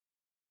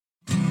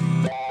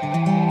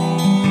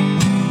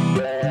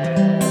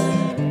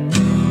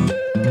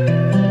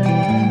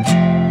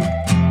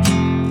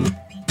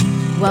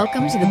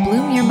Welcome to the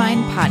Bloom Your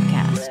Mind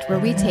podcast, where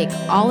we take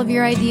all of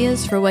your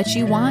ideas for what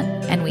you want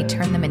and we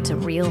turn them into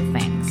real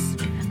things.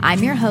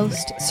 I'm your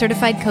host,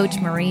 certified coach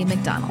Marie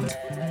McDonald.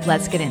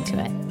 Let's get into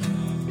it.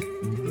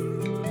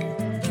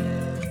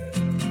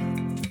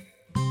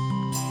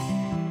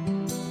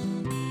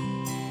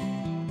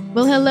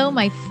 Well, hello,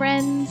 my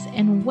friends,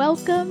 and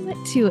welcome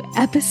to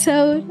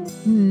episode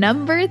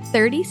number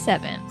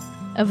 37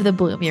 of the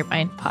Bloom Your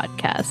Mind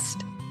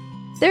podcast.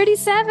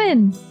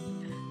 37!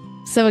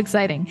 So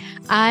exciting.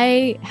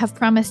 I have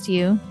promised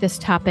you this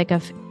topic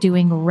of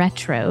doing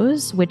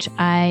retros, which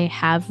I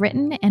have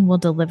written and will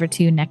deliver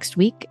to you next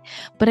week.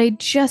 But I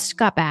just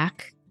got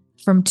back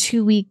from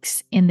 2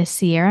 weeks in the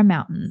Sierra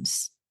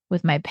Mountains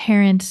with my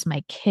parents,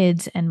 my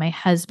kids, and my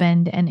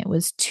husband. And it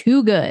was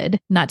too good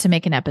not to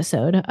make an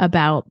episode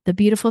about the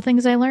beautiful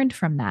things I learned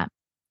from that.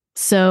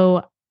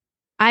 So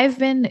I've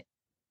been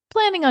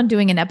planning on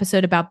doing an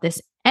episode about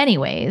this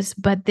anyways,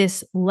 but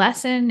this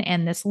lesson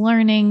and this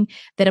learning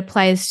that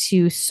applies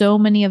to so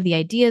many of the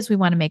ideas we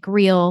want to make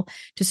real,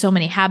 to so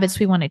many habits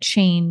we want to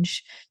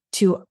change,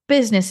 to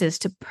businesses,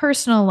 to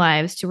personal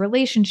lives, to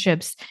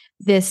relationships,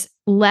 this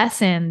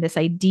lesson, this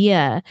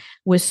idea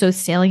was so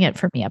salient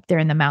for me up there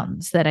in the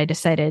mountains that I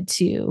decided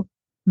to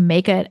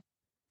make an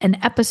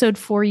episode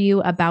for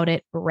you about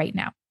it right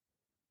now.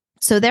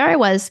 So there I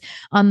was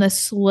on the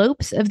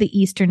slopes of the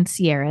Eastern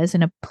Sierras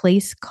in a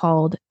place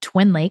called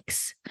Twin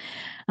Lakes.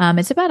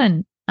 It's about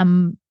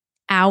an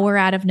hour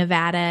out of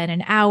Nevada and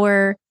an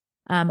hour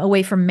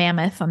away from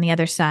Mammoth on the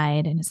other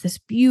side. And it's this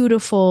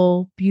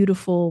beautiful,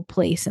 beautiful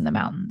place in the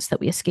mountains that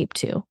we escaped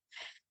to.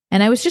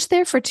 And I was just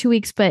there for 2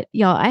 weeks, but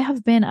y'all, I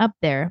have been up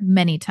there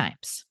many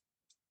times.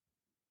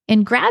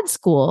 In grad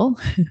school,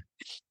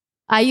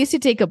 I used to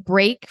take a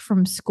break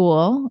from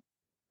school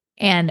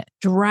and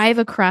drive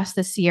across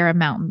the Sierra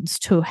Mountains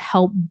to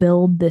help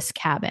build this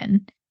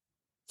cabin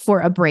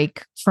for a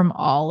break from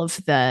all of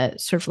the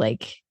sort of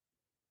like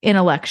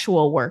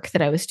intellectual work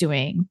that I was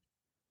doing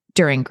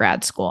during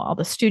grad school, all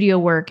the studio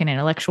work and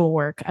intellectual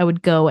work. I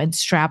would go and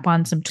strap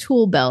on some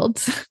tool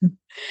belts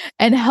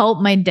and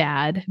help my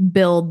dad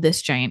build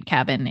this giant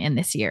cabin in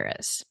the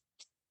Sierras.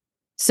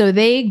 So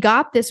they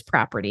got this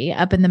property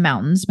up in the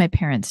mountains, my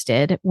parents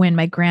did, when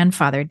my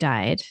grandfather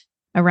died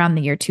around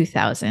the year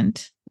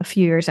 2000. A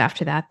few years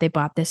after that, they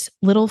bought this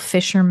little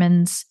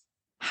fisherman's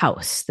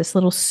house, this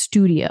little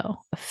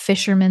studio, a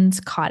fisherman's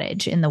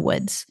cottage in the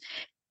woods.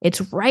 It's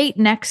right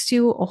next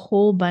to a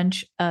whole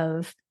bunch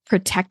of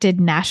protected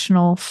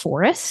national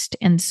forest.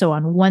 And so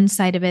on one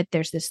side of it,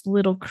 there's this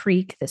little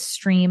creek, this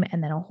stream,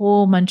 and then a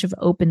whole bunch of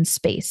open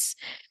space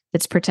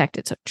that's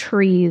protected. So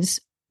trees,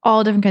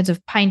 all different kinds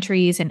of pine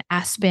trees and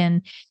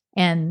aspen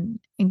and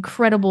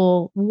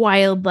incredible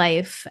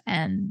wildlife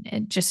and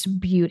just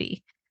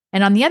beauty.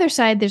 And on the other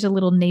side, there's a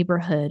little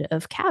neighborhood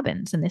of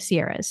cabins in the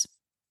Sierras.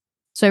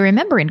 So I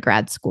remember in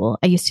grad school,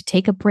 I used to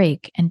take a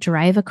break and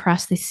drive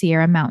across the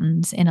Sierra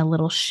Mountains in a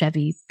little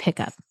Chevy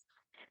pickup.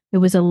 It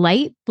was a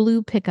light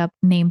blue pickup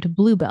named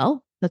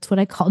Bluebell. That's what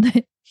I called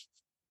it.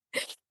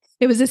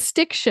 It was a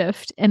stick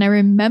shift. And I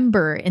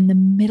remember in the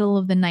middle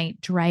of the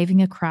night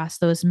driving across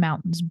those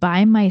mountains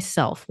by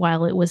myself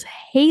while it was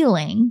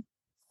hailing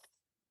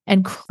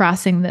and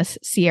crossing this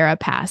Sierra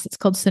Pass. It's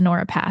called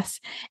Sonora Pass.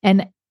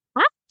 And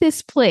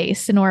this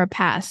place, Sonora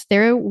Pass,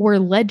 there were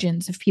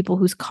legends of people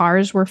whose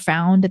cars were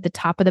found at the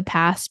top of the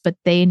pass, but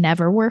they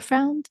never were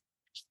found.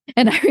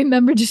 And I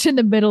remember just in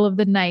the middle of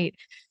the night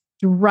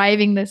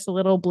driving this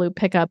little blue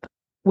pickup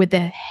with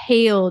the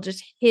hail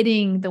just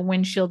hitting the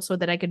windshield so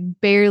that I could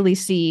barely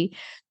see,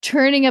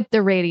 turning up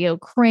the radio,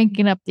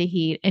 cranking up the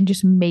heat, and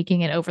just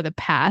making it over the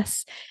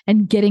pass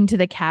and getting to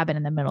the cabin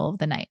in the middle of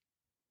the night.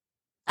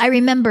 I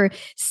remember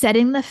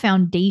setting the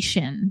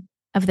foundation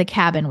of the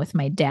cabin with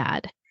my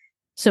dad.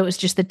 So it was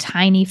just the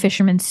tiny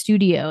fisherman's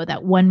studio,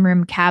 that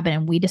one-room cabin,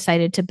 and we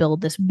decided to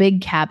build this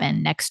big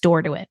cabin next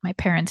door to it. My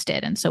parents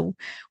did, and so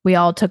we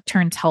all took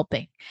turns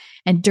helping.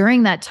 And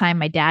during that time,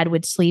 my dad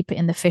would sleep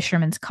in the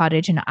fisherman's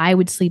cottage, and I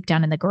would sleep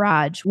down in the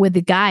garage with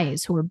the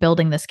guys who were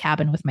building this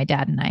cabin with my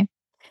dad and I.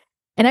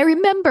 And I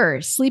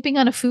remember sleeping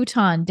on a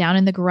futon down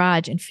in the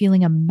garage and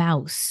feeling a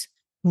mouse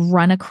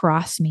run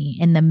across me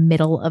in the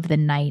middle of the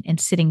night and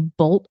sitting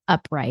bolt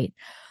upright,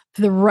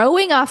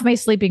 throwing off my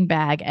sleeping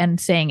bag and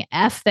saying,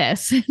 F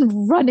this,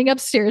 and running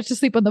upstairs to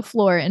sleep on the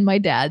floor in my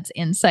dad's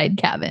inside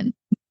cabin.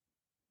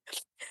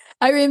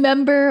 I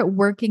remember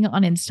working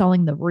on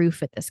installing the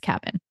roof at this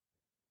cabin.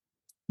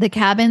 The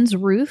cabin's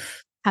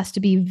roof has to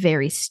be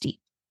very steep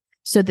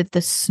so that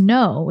the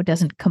snow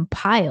doesn't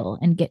compile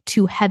and get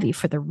too heavy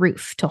for the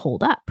roof to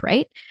hold up,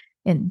 right?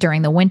 And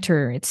during the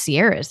winter, it's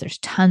Sierras, there's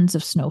tons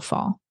of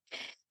snowfall.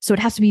 So it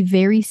has to be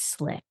very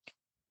slick.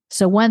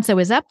 So once I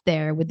was up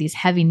there with these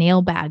heavy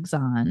nail bags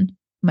on,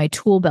 my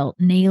tool belt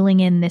nailing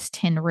in this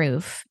tin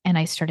roof, and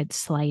I started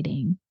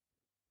sliding.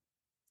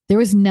 There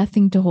was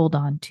nothing to hold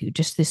on to,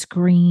 just this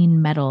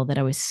green metal that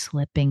I was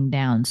slipping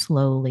down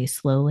slowly,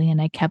 slowly.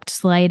 And I kept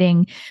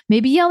sliding,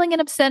 maybe yelling an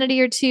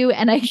obscenity or two,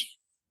 and I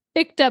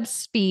picked up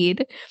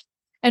speed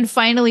and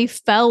finally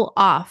fell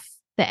off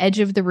the edge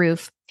of the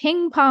roof,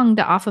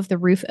 ping-ponged off of the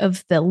roof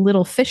of the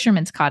little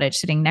fisherman's cottage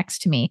sitting next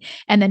to me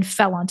and then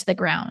fell onto the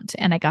ground.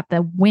 And I got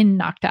the wind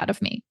knocked out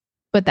of me.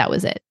 But that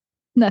was it.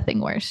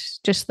 Nothing worse,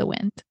 just the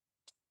wind.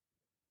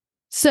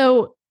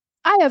 So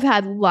I have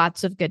had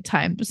lots of good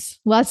times,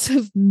 lots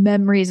of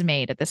memories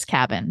made at this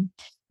cabin,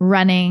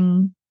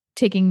 running,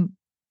 taking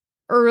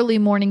early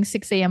morning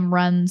 6 a.m.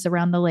 runs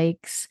around the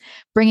lakes,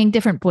 bringing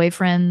different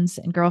boyfriends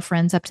and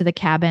girlfriends up to the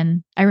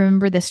cabin. I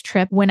remember this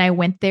trip when I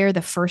went there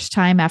the first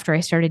time after I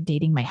started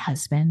dating my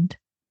husband,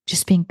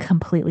 just being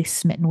completely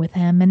smitten with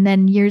him. And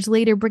then years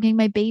later, bringing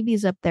my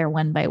babies up there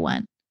one by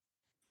one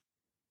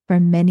for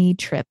many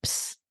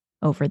trips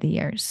over the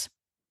years.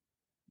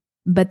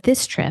 But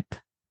this trip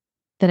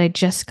that I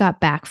just got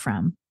back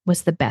from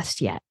was the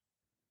best yet.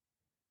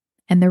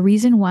 And the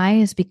reason why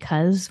is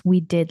because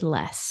we did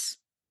less.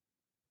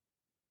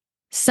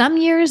 Some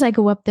years I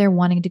go up there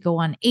wanting to go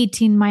on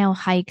 18-mile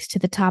hikes to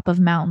the top of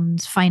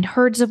mountains, find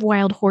herds of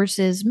wild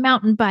horses,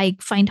 mountain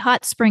bike, find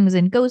hot springs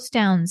and ghost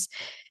towns,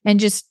 and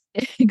just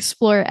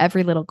explore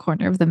every little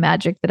corner of the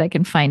magic that I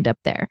can find up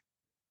there.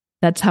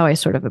 That's how I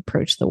sort of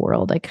approach the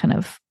world. I kind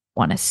of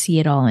want to see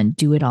it all and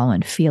do it all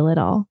and feel it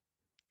all.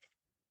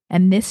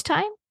 And this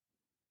time,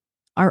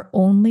 our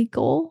only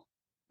goal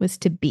was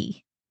to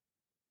be.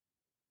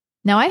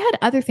 Now, I had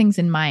other things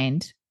in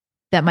mind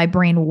that my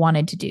brain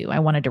wanted to do. I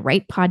wanted to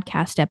write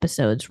podcast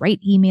episodes, write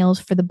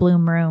emails for the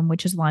Bloom Room,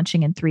 which is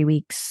launching in 3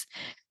 weeks.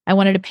 I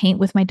wanted to paint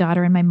with my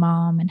daughter and my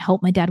mom and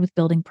help my dad with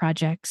building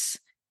projects.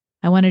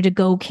 I wanted to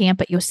go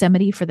camp at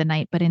Yosemite for the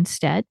night, but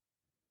instead,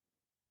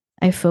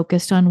 I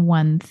focused on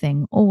one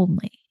thing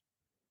only,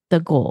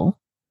 the goal,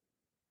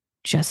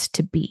 just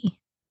to be.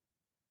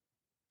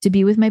 To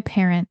be with my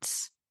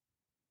parents,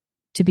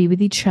 to be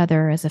with each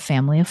other as a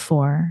family of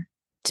 4,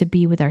 to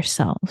be with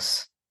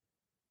ourselves,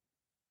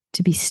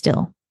 to be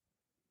still.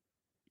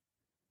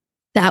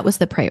 That was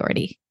the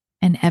priority,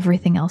 and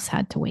everything else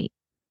had to wait.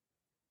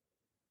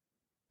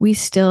 We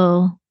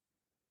still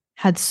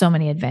had so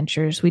many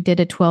adventures. We did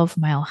a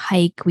 12-mile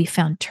hike. We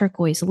found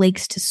turquoise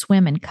lakes to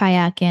swim and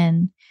kayak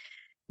in.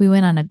 We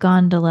went on a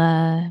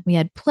gondola. We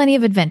had plenty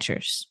of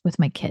adventures with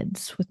my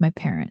kids, with my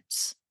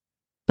parents,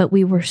 but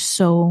we were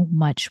so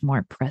much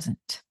more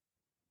present.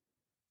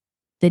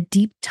 The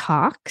deep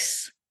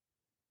talks,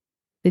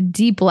 the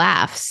deep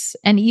laughs,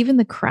 and even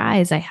the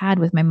cries I had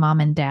with my mom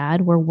and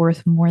dad were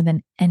worth more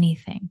than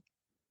anything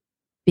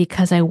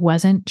because I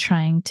wasn't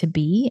trying to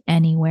be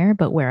anywhere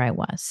but where I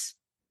was.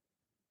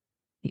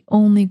 The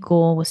only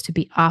goal was to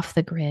be off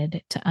the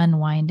grid, to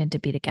unwind, and to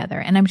be together.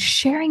 And I'm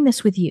sharing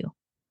this with you.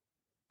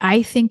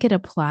 I think it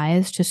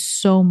applies to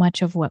so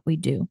much of what we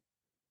do.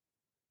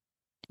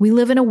 We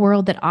live in a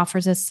world that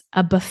offers us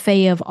a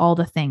buffet of all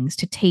the things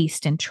to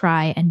taste and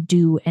try and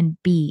do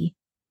and be.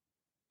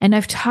 And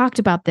I've talked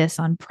about this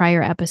on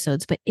prior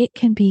episodes, but it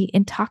can be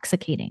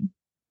intoxicating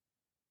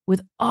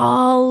with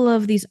all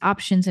of these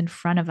options in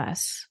front of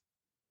us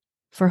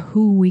for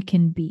who we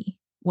can be,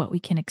 what we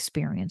can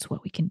experience,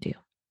 what we can do.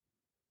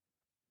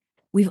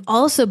 We've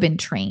also been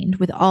trained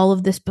with all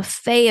of this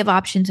buffet of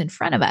options in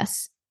front of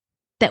us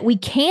that we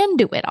can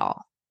do it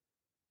all,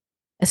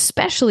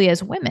 especially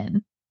as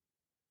women.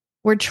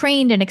 We're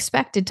trained and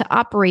expected to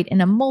operate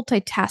in a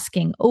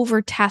multitasking,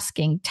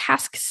 overtasking,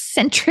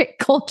 task-centric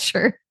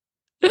culture.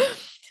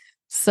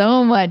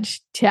 So much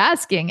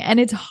tasking, and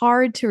it's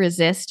hard to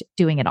resist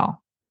doing it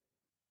all.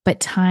 But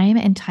time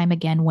and time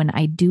again, when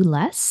I do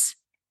less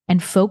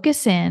and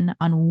focus in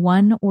on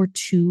 1 or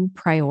 2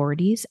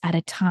 priorities at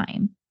a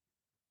time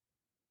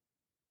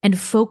and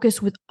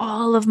focus with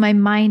all of my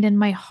mind and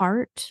my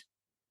heart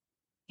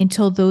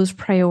until those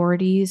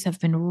priorities have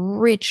been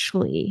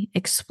richly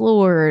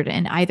explored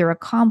and either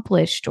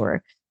accomplished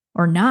or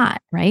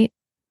not, right?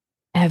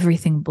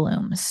 Everything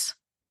blooms.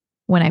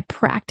 When I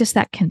practice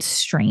that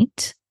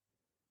constraint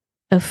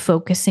of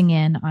focusing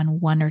in on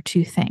 1 or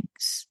 2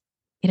 things,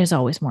 it is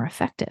always more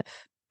effective.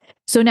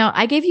 So now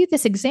I gave you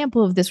this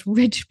example of this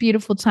rich,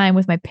 beautiful time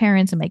with my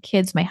parents and my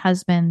kids, my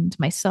husband,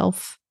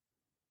 myself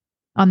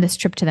on this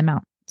trip to the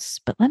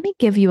mountains. But let me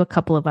give you a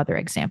couple of other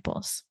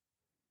examples.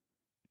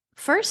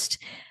 First,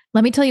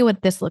 let me tell you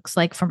what this looks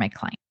like for my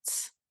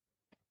clients.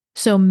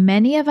 So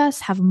many of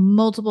us have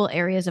multiple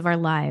areas of our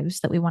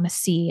lives that we want to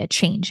see a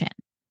change in.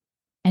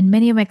 And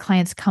many of my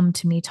clients come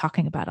to me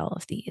talking about all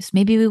of these.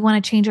 Maybe we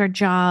want to change our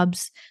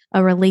jobs,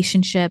 a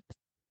relationship,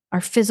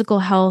 our physical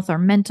health, our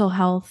mental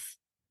health.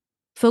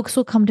 Folks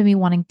will come to me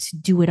wanting to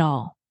do it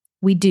all.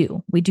 We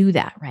do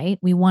that, right?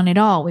 We want it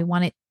all. We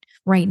want it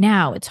right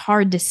now. It's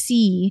hard to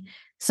see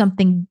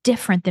something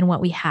different than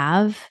what we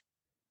have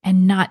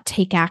and not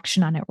take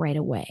action on it right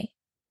away.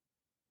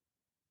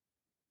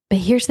 But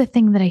here's the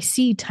thing that I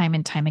see time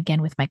and time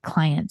again with my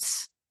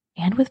clients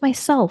and with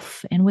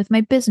myself and with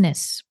my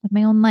business, with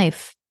my own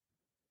life.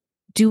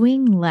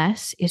 Doing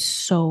less is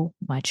so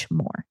much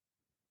more.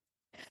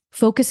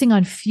 Focusing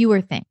on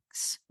fewer things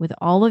with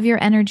all of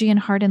your energy and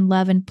heart and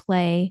love and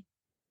play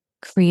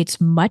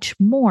creates much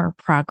more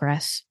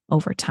progress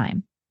over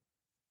time.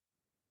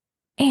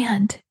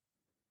 And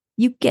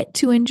you get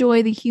to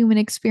enjoy the human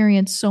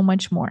experience so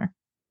much more.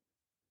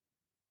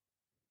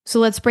 So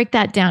let's break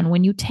that down.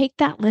 When you take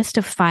that list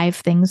of 5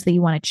 things that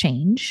you want to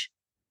change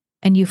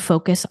and you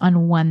focus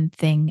on one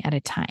thing at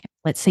a time,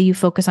 let's say you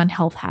focus on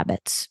health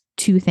habits,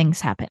 2 things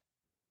happen.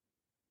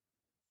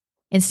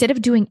 Instead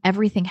of doing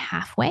everything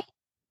halfway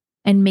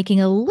and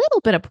making a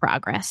little bit of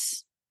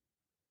progress,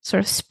 sort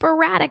of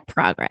sporadic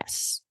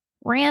progress,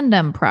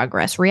 random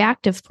progress,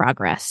 reactive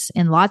progress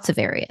in lots of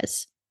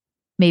areas,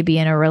 maybe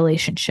in a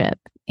relationship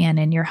and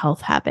in your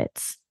health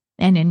habits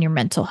and in your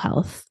mental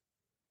health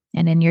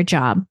and in your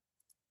job,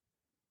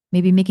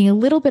 maybe making a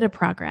little bit of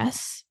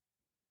progress,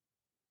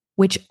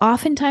 which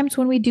oftentimes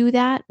when we do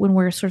that, when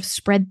we're sort of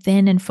spread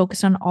thin and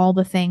focused on all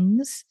the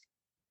things,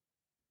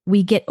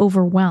 we get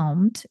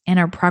overwhelmed and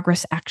our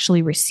progress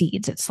actually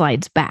recedes. It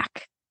slides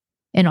back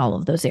in all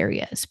of those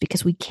areas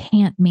because we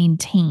can't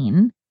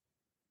maintain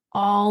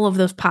all of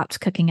those pots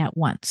cooking at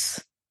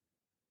once.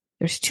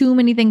 There's too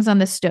many things on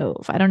the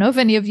stove. I don't know if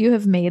any of you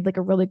have made like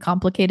a really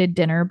complicated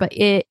dinner, but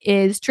it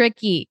is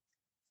tricky.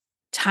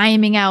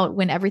 Timing out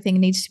when everything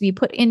needs to be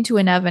put into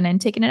an oven and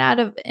taken it out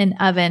of an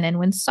oven, and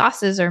when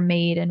sauces are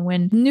made, and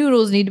when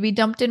noodles need to be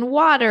dumped in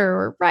water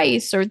or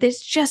rice, or there's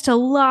just a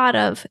lot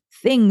of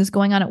things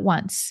going on at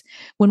once.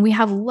 When we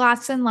have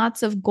lots and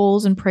lots of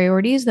goals and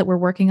priorities that we're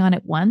working on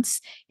at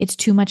once, it's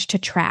too much to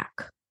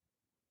track.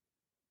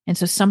 And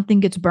so something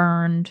gets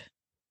burned.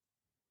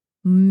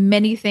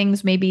 Many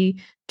things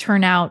maybe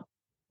turn out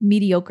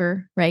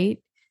mediocre, right?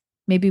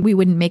 Maybe we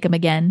wouldn't make them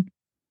again.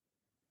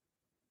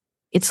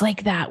 It's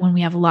like that when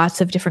we have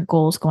lots of different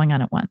goals going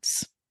on at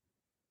once.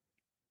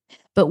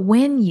 But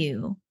when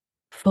you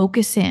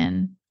focus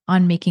in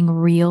on making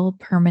real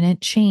permanent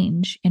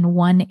change in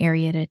one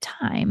area at a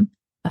time,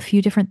 a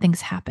few different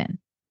things happen.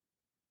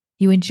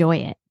 You enjoy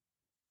it.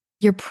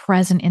 You're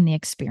present in the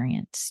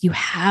experience. You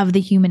have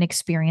the human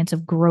experience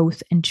of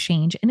growth and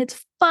change, and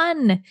it's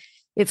fun.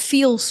 It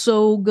feels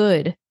so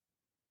good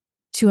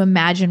to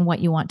imagine what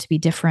you want to be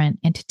different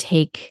and to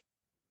take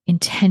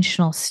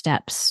intentional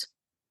steps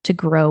to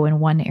grow in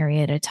one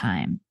area at a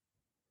time.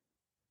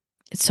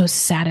 It's so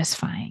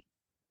satisfying.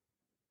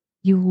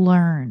 You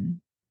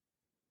learn.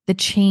 The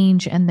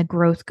change and the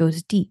growth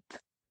goes deep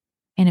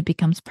and it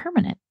becomes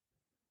permanent.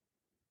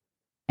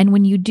 And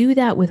when you do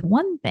that with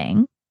one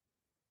thing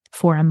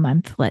for a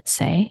month, let's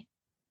say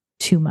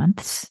 2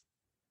 months,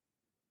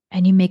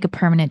 and you make a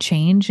permanent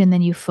change, and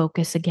then you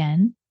focus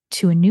again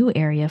to a new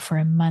area for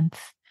a month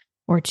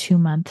or 2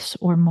 months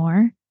or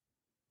more,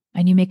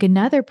 and you make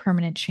another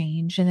permanent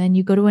change, and then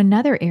you go to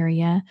another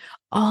area,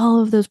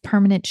 all of those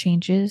permanent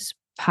changes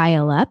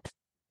pile up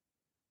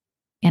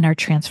and are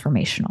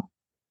transformational.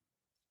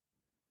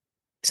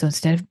 So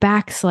instead of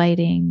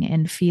backsliding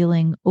and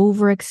feeling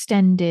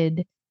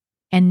overextended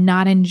and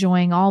not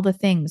enjoying all the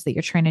things that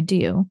you're trying to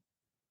do,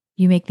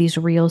 you make these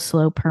real,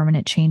 slow,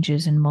 permanent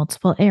changes in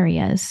multiple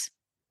areas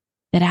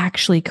that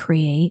actually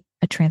create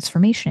a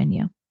transformation in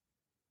you.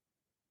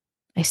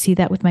 I see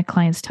that with my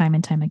clients time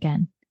and time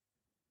again.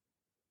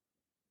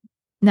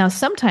 Now,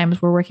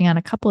 sometimes we're working on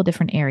a couple of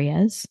different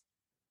areas,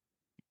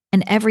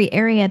 and every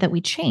area that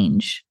we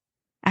change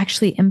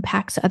actually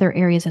impacts other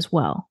areas as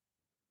well.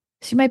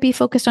 So you might be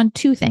focused on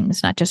 2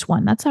 things, not just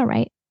one. That's all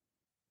right.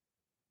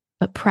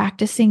 But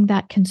practicing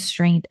that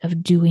constraint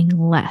of doing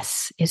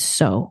less is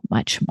so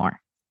much more.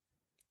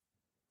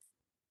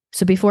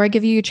 So before I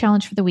give you your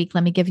challenge for the week,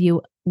 let me give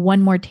you one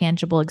more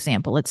tangible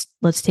example.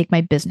 Let's take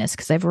my business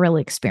because I've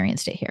really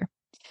experienced it here.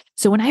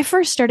 So when I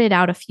first started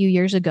out a few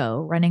years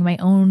ago, running my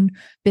own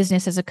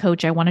business as a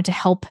coach, I wanted to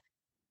help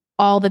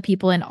all the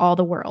people in all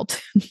the world.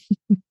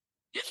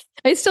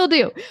 I still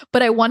do,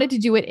 but I wanted to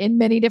do it in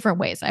many different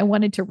ways. I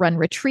wanted to run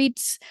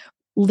retreats,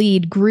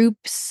 lead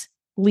groups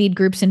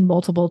in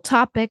multiple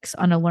topics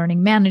on a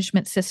learning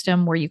management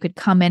system where you could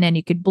come in and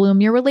you could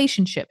bloom your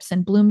relationships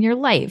and bloom your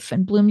life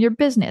and bloom your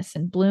business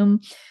and bloom,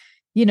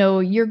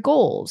 your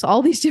goals,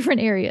 all these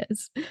different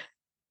areas.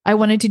 I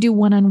wanted to do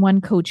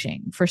one-on-one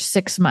coaching for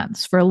 6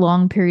 months, for a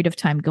long period of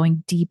time,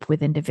 going deep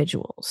with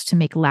individuals to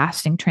make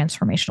lasting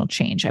transformational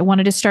change. I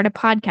wanted to start a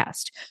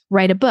podcast,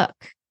 write a book.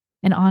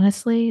 And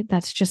honestly,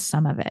 that's just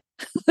some of it.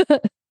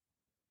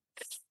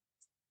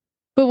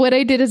 But what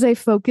I did is I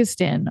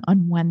focused in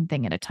on one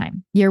thing at a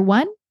time. Year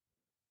 1,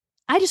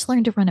 I just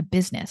learned to run a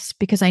business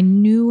because I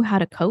knew how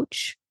to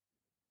coach.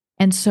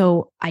 And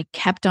so I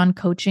kept on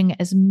coaching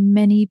as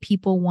many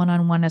people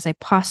one-on-one as I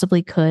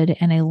possibly could.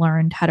 And I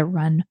learned how to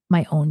run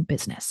my own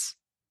business.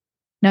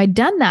 Now, I'd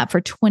done that for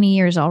 20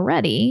 years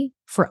already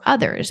for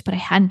others, but I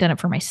hadn't done it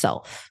for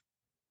myself.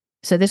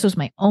 So this was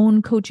my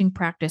own coaching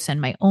practice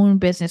and my own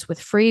business with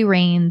free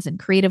reins and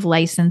creative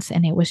license.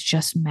 And it was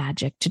just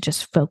magic to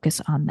just focus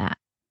on that.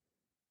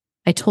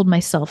 I told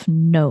myself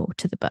no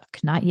to the book.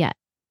 Not yet.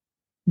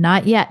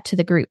 Not yet to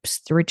the groups,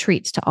 the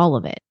retreats, to all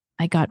of it.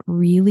 I got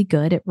really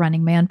good at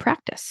running my own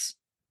practice.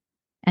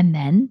 And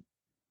then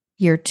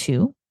year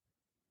 2,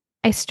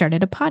 I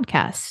started a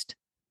podcast.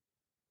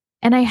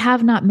 And I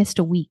have not missed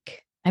a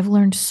week. I've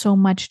learned so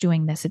much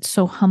doing this. It's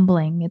so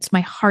humbling. It's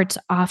my heart's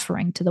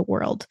offering to the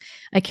world.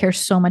 I care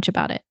so much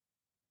about it.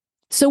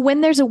 So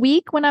when there's a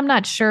week when I'm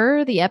not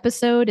sure the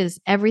episode is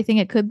everything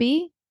it could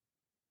be,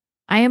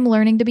 I am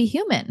learning to be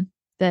human,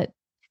 that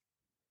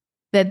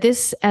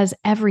this, as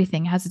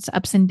everything, has its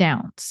ups and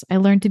downs. I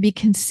learned to be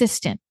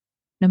consistent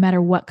no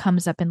matter what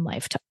comes up in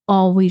life, to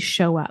always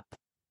show up.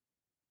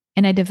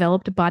 And I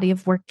developed a body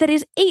of work that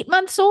is 8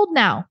 months old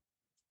now.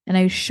 And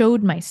I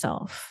showed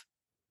myself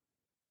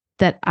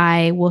that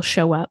I will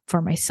show up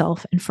for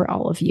myself and for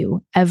all of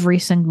you every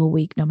single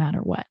week, no matter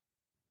what.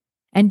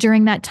 And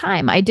during that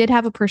time, I did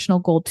have a personal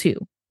goal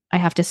too, I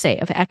have to say,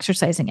 of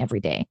exercising every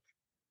day.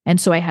 And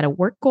so I had a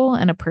work goal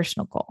and a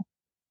personal goal.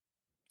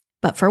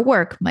 But for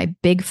work, my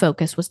big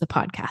focus was the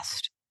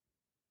podcast.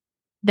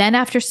 Then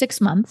after 6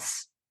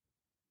 months,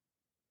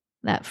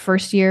 that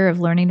first year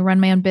of learning to run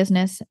my own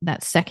business,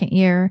 that second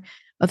year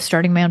of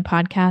starting my own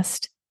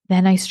podcast,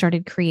 then I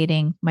started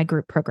creating my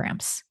group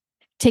programs,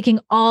 taking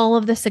all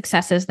of the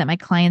successes that my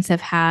clients have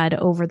had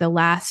over the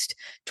last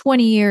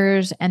 20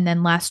 years and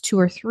then last 2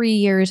 or 3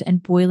 years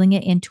and boiling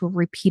it into a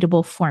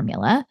repeatable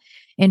formula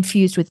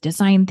infused with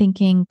design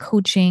thinking,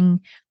 coaching,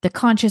 the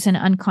conscious and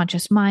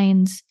unconscious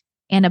minds,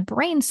 and a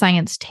brain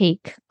science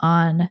take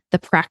on the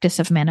practice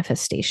of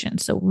manifestation.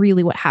 So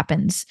really what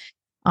happens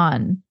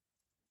on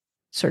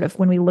sort of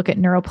when we look at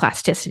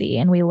neuroplasticity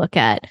and we look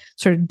at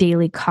sort of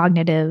daily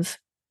cognitive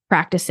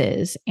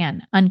practices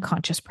and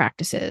unconscious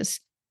practices,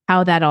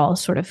 how that all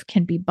sort of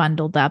can be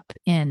bundled up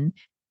in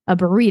a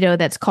burrito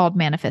that's called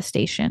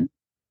manifestation,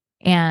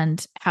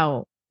 and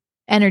how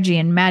energy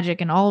and magic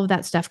and all of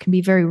that stuff can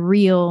be very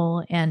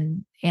real.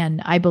 And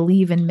I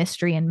believe in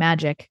mystery and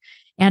magic.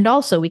 And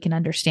also we can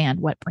understand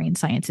what brain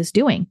science is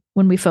doing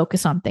when we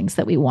focus on things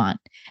that we want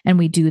and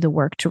we do the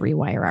work to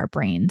rewire our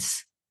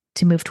brains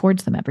to move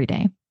towards them every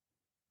day.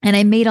 And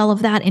I made all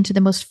of that into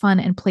the most fun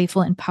and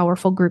playful and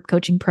powerful group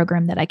coaching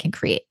program that I can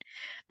create,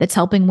 that's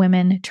helping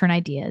women turn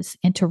ideas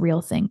into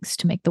real things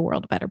to make the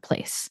world a better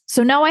place.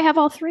 So now I have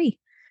all three.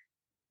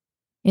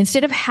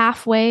 Instead of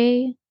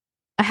I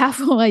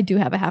do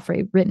have a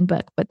halfway written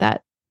book, but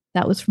that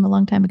was from a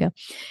long time ago.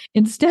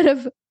 Instead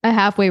of a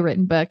halfway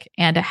written book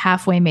and a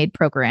halfway made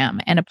program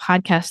and a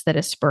podcast that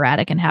is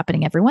sporadic and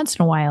happening every once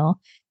in a while,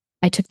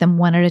 I took them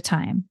one at a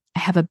time. I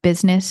have a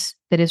business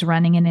that is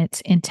running in its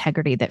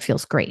integrity that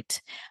feels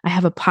great. I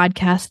have a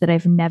podcast that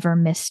I've never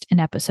missed an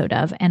episode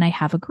of. And I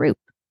have a group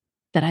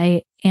that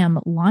I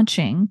am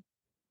launching,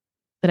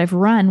 that I've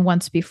run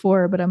once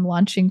before, but I'm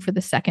launching for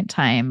the second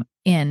time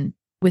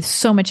with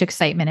so much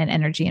excitement and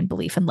energy and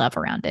belief and love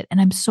around it.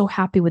 And I'm so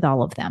happy with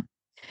all of them.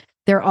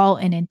 They're all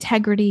in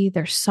integrity,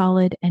 they're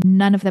solid, and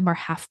none of them are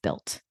half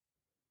built.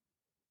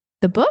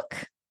 The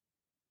book,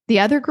 the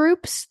other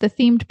groups, the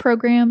themed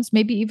programs,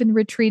 maybe even the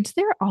retreats,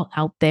 they're all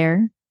out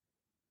there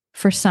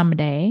for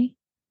someday.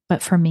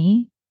 But for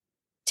me,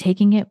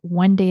 taking it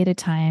one day at a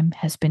time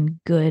has been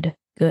good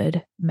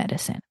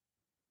medicine.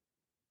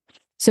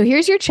 So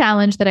here's your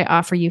challenge that I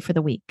offer you for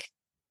the week.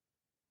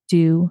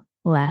 Do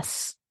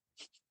less.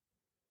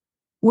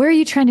 Where are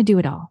you trying to do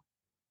it all?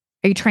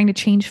 Are you trying to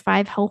change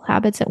 5 health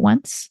habits at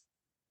once?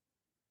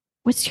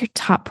 What's your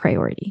top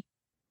priority?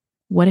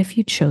 What if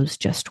you chose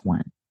just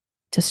one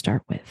to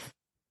start with?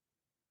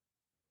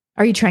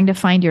 Are you trying to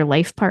find your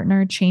life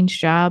partner, change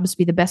jobs,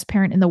 be the best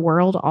parent in the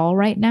world all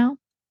right now?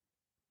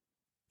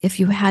 If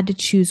you had to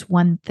choose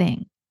one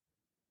thing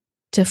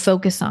to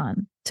focus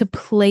on, to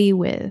play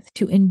with,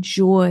 to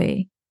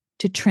enjoy,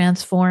 to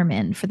transform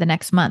in for the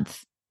next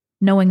month,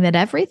 knowing that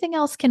everything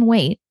else can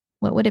wait,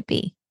 what would it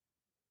be?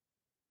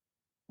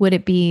 Would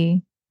it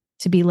be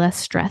to be less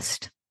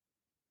stressed?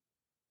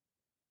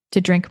 To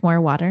drink more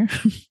water?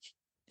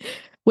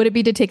 Would it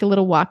be to take a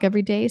little walk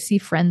every day, see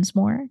friends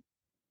more?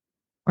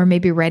 Or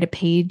maybe write a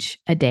page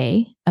a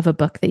day of a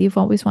book that you've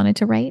always wanted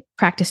to write?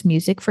 Practice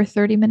music for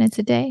 30 minutes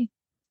a day?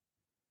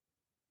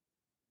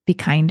 Be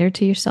kinder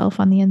to yourself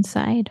on the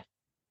inside?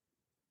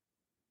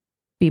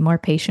 Be more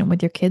patient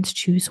with your kids?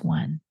 Choose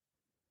one.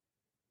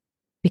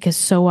 Because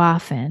so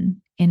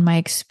often, in my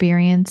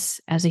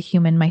experience as a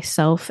human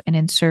myself and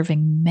in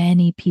serving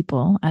many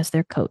people as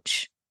their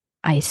coach,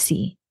 I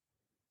see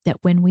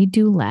that when we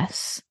do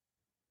less,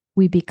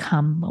 we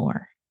become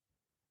more.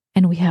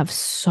 And we have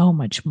so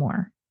much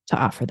more to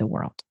offer the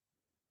world.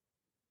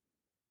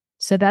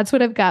 So that's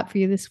what I've got for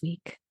you this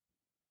week.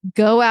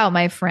 Go out,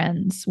 my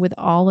friends, with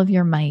all of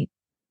your might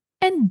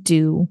and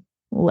do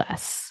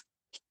less.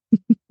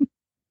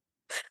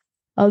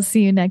 I'll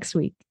see you next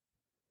week.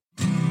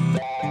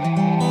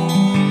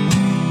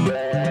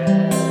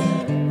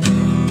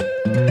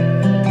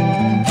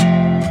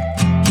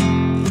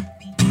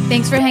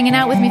 Thanks for hanging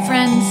out with me,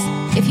 friends.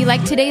 If you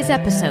like today's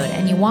episode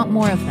and you want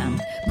more of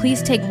them,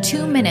 please take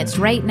 2 minutes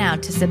right now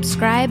to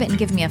subscribe and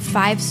give me a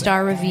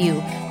 5-star review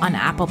on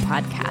Apple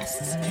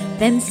Podcasts.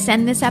 Then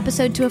send this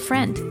episode to a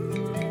friend.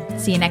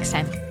 See you next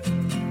time.